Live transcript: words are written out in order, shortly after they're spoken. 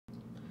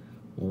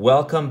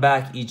Welcome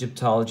back,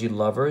 Egyptology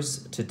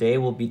lovers. Today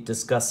we'll be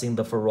discussing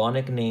the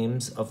pharaonic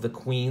names of the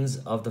queens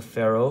of the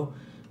pharaoh,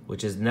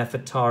 which is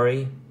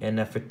Nefertari and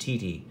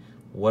Nefertiti.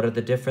 What are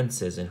the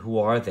differences and who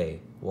are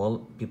they?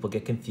 Well, people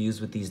get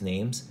confused with these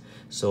names,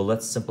 so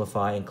let's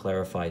simplify and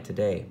clarify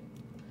today.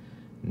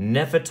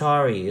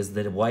 Nefertari is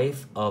the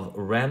wife of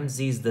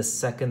Ramses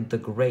II the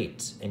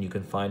Great, and you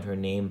can find her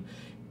name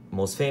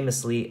most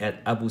famously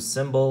at Abu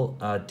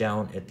Simbel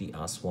down at the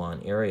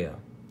Aswan area.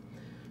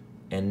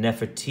 And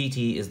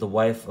Nefertiti is the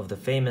wife of the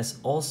famous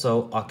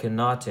also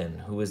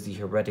Akhenaton, who is the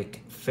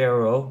heretic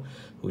pharaoh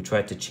who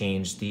tried to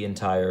change the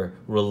entire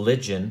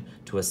religion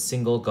to a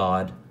single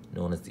god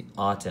known as the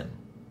Aten.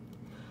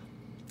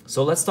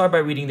 So let's start by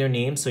reading their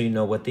names so you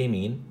know what they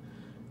mean.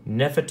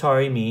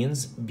 Nefertari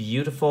means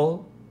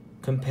beautiful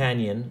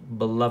companion,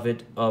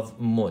 beloved of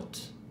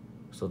Mut.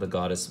 So the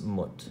goddess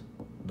Mut,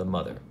 the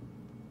mother.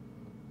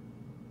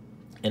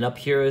 And up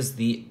here is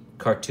the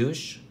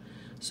cartouche.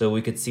 So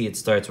we could see it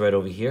starts right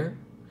over here.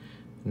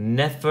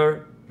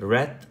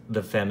 Neferret,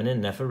 the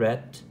feminine,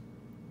 Neferret,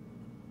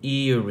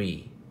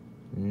 Iri,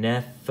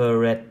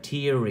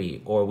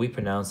 Nefertiri, or we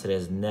pronounce it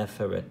as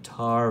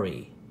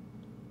Nefertari,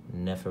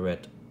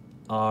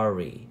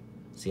 Nefertari.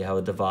 See how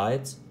it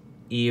divides?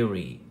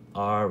 Iri,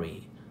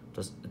 Ari.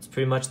 It's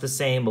pretty much the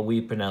same, but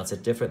we pronounce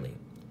it differently.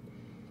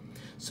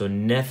 So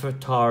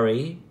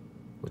Nefertari,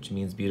 which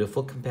means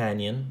beautiful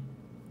companion,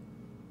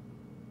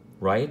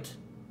 right?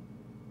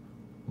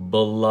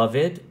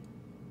 Beloved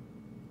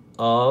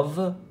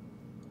of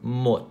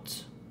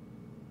Mut.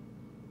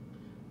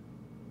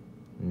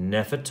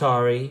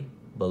 Nefertari,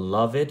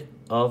 beloved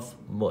of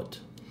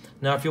Mut.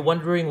 Now, if you're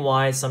wondering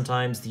why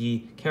sometimes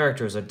the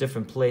characters are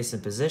different place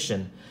and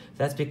position,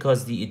 that's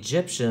because the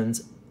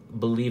Egyptians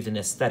believed in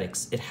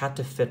aesthetics. It had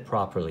to fit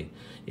properly.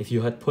 If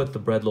you had put the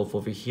bread loaf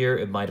over here,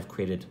 it might have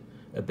created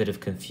a bit of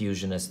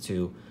confusion as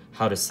to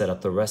how to set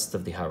up the rest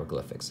of the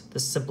hieroglyphics.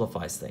 This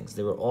simplifies things.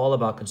 They were all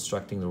about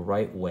constructing the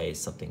right way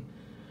something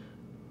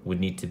would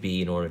need to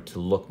be in order to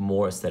look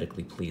more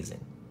aesthetically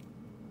pleasing.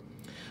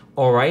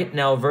 All right,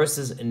 now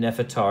versus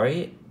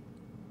Nefertari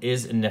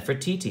is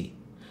Nefertiti.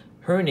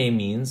 Her name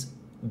means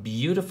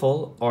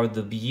beautiful are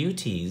the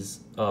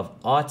beauties of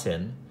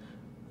Aten.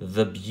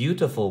 The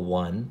beautiful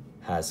one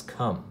has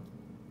come.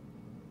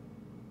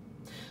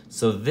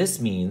 So this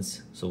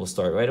means, so we'll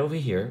start right over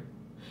here.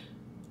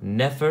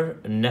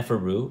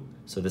 Neferu,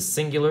 so the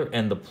singular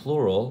and the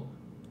plural,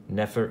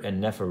 Nefer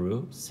and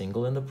Neferu,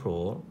 single and the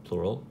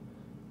plural,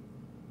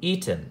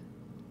 Eten.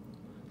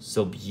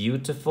 So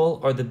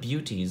beautiful are the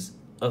beauties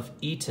of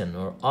Eten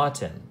or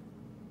Aten.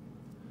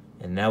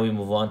 And now we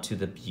move on to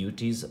the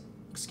beauties,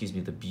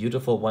 the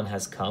beautiful one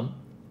has come.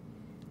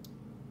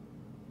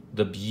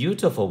 The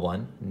beautiful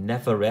one,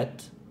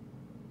 Neferet,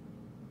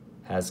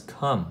 has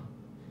come.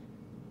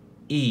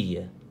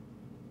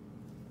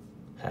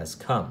 Has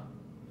come.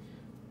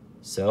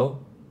 So,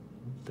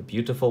 the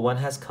beautiful one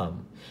has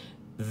come.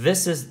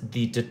 This is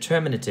the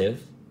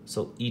determinative,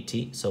 so et,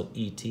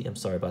 I'm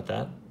sorry about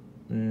that.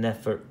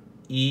 Nefer,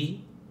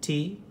 et,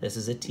 this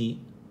is a t,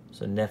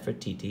 so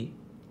Nefertiti.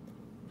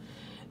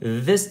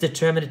 This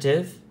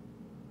determinative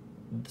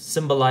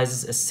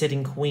symbolizes a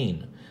sitting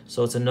queen.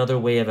 So it's another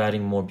way of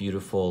adding more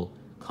beautiful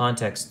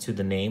context to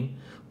the name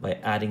by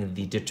adding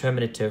the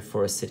determinative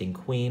for a sitting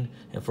queen.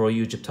 And for all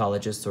you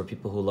Egyptologists or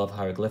people who love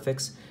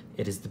hieroglyphics,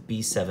 it is the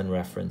B7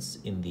 reference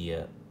in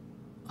the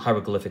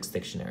Hieroglyphics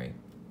Dictionary.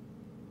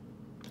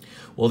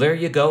 Well, there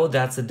you go.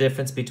 That's the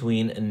difference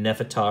between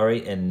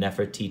Nefertari and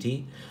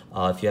Nefertiti.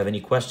 If you have any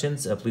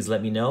questions, please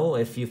let me know.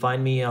 If you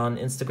find me on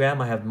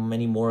Instagram, I have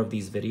many more of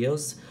these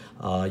videos.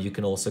 You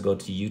can also go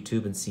to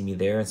YouTube and see me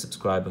there and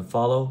subscribe and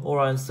follow.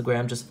 Or on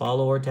Instagram, just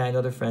follow or tag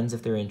other friends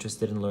if they're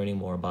interested in learning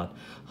more about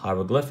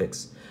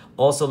hieroglyphics.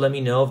 Also, let me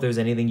know if there's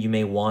anything you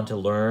may want to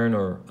learn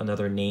or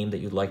another name that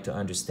you'd like to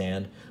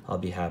understand. I'll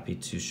be happy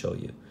to show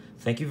you.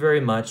 Thank you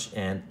very much,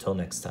 and till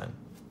next time.